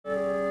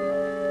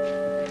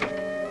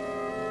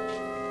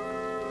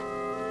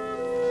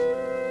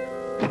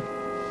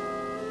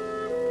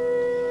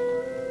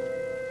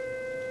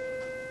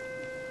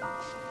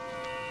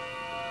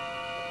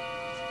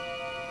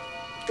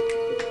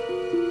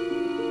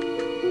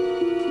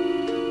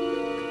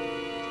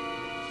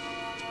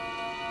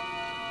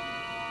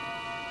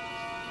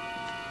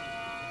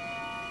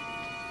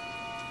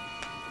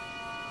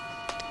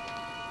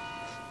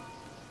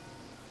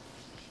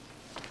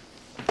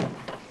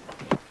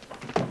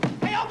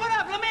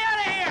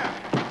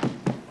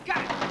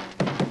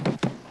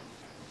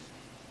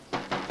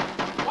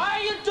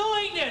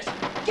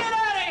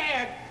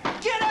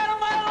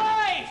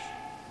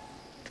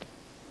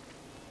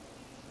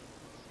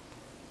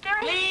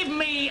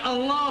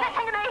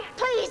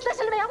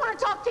I want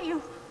to talk to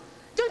you.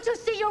 Don't you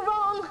see you're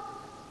wrong?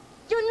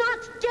 You're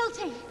not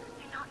guilty.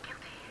 You're not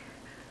guilty.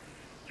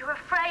 You're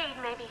afraid,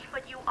 maybe,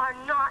 but you are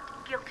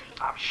not guilty.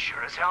 I'm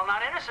sure as hell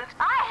not innocent.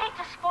 I hate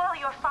to spoil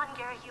your fun,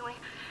 Gary Ewing.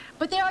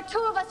 But there are 2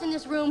 of us in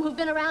this room who've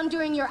been around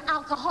during your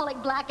alcoholic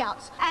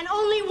blackouts, and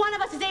only one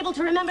of us is able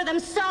to remember them,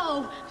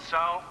 so...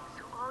 So?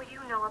 So all you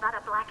know about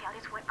a blackout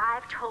is what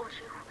I've told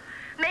you.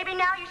 Maybe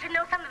now you should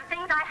know some of the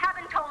things I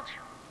haven't told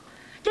you.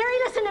 Gary,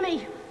 listen to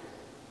me.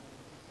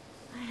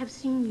 I have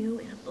seen you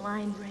in a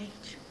blind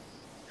rage.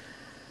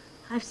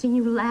 I've seen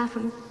you laugh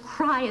and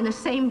cry in the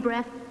same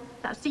breath.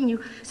 I've seen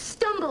you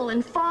stumble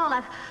and fall.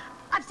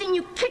 I've seen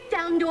you kick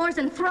down doors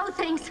and throw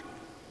things.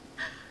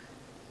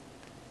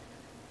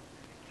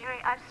 Gary,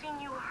 I've seen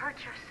you hurt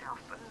yourself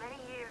for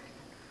many years.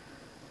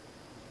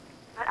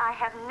 But I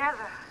have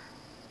never,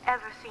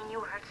 ever seen you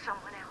hurt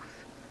someone else.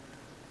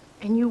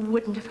 And you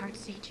wouldn't have hurt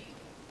C.G.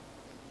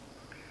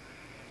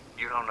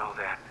 You don't know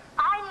that.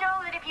 I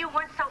know that if you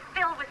weren't so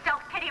filled with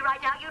self-pity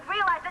right now, you'd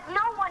realize that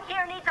no one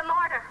here needs a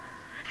martyr.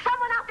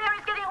 Someone out there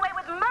is getting away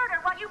with murder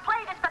while you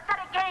play this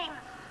pathetic game.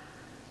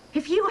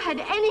 If you had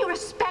any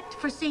respect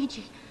for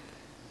C.G.,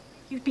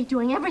 you'd be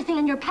doing everything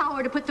in your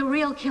power to put the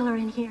real killer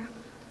in here.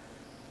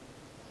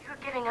 Your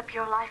giving up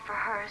your life for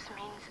hers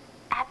means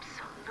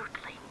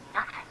absolutely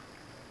nothing.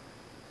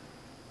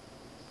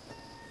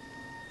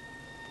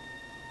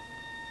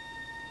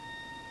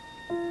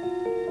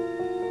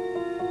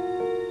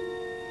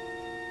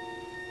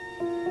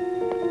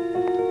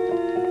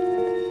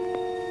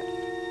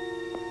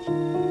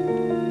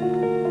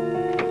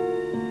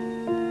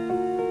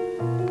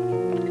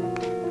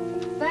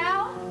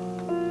 Val?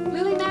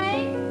 Lily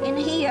Mae? In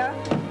here.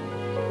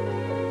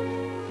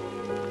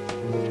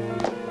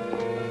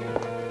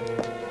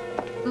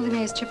 Lily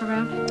Mae, is Chip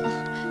around?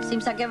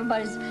 Seems like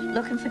everybody's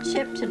looking for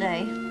Chip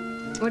today.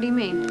 What do you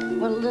mean?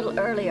 Well, a little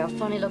earlier, a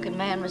funny-looking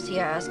man was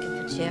here asking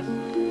for Chip.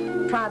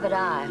 Private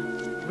Eye,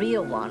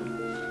 real one.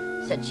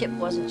 Said Chip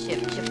wasn't Chip.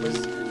 Chip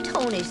was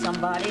Tony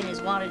somebody, and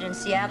he's wanted in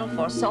Seattle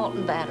for assault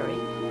and battery.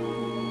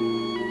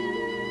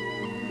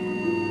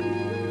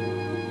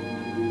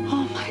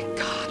 Oh, my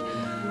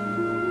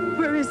God.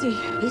 Where is he?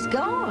 He's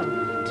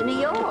gone to New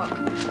York.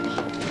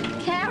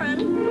 Karen?